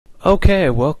Okay,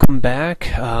 welcome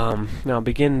back. Now I'll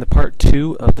begin the part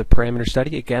 2 of the parameter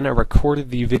study. Again, I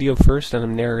recorded the video first and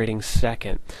I'm narrating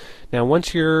second. Now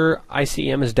once your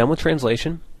ICEM is done with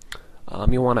translation,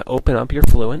 you'll want to open up your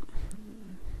Fluent.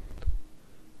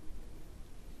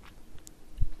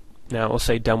 Now we'll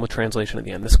say done with translation at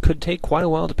the end. This could take quite a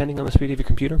while depending on the speed of your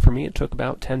computer. For me it took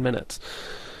about 10 minutes.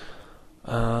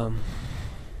 So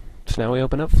now we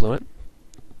open up Fluent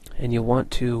and you'll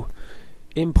want to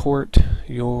import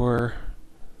your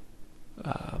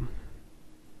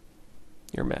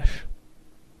mesh.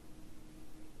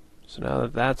 So now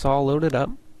that that's all loaded up,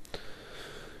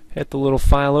 hit the little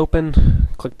file open,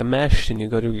 click the mesh, and you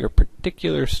go to your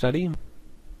particular study.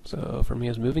 So for me,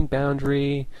 it's moving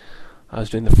boundary. I was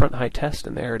doing the front height test,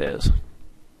 and there it is.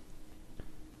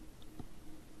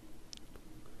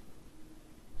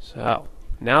 So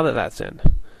now that that's in,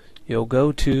 you'll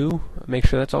go to, make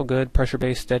sure that's all good,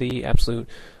 pressure-based, steady, absolute.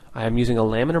 I am using a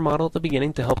laminar model at the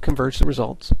beginning to help converge the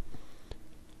results.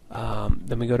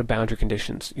 Then we go to boundary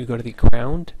conditions. You go to the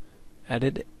ground,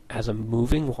 edit as a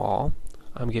moving wall.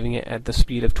 I'm giving it at the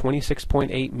speed of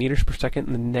 26.8 meters per second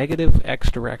in the negative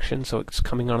x direction, so it's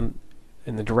coming on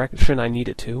in the direction I need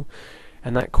it to,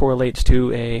 and that correlates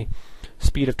to a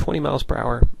speed of 20 miles per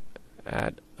hour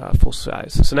at full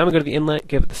size. So now we go to the inlet,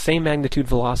 give it the same magnitude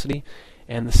velocity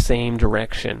and the same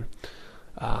direction.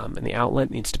 And the outlet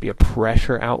needs to be a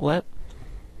pressure outlet.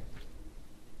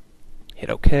 Hit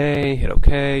OK,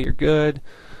 you're good.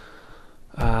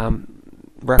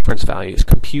 Reference values,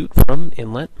 compute from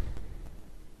inlet.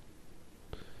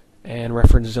 And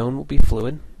reference zone will be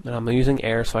fluid. And I'm using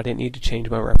air, so I didn't need to change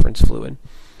my reference fluid.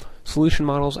 Solution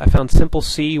models, I found simple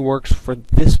C works for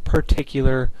this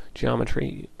particular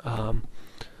geometry.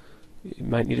 You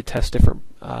might need to test different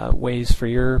ways for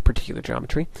your particular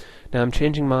geometry. Now I'm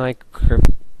changing my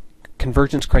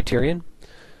convergence criterion,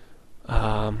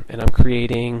 and I'm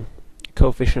creating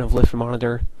coefficient of lift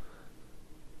monitor,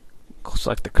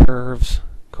 select the curves,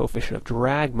 coefficient of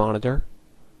drag monitor,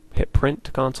 hit print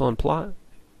to console and plot,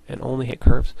 and only hit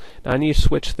curves. Now I need to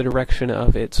switch the direction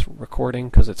of its recording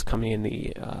because it's coming in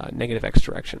the negative x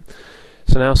direction.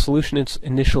 So now solution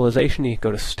initialization, you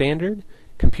go to standard,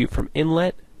 compute from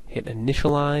inlet, hit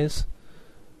initialize,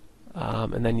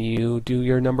 and then you do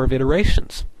your number of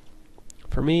iterations.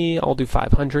 For me, I'll do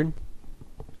 500.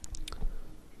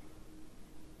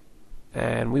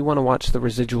 And we want to watch the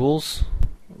residuals.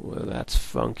 Well, that's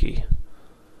funky.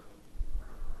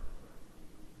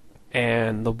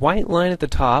 And the white line at the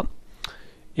top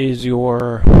is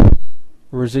your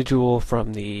residual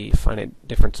from the finite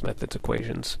difference methods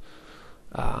equations.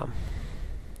 And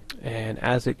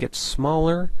as it gets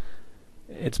smaller,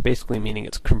 it's basically meaning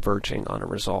it's converging on a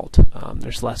result.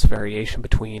 There's less variation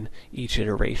between each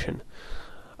iteration.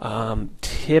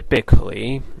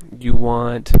 Typically, you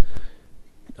want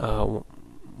 1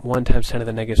 times 10 to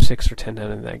the negative 6 or 10 to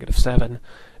the negative 7.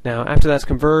 Now, after that's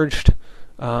converged,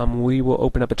 we will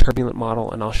open up a turbulent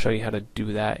model, and I'll show you how to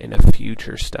do that in a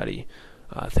future study.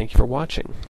 Thank you for watching.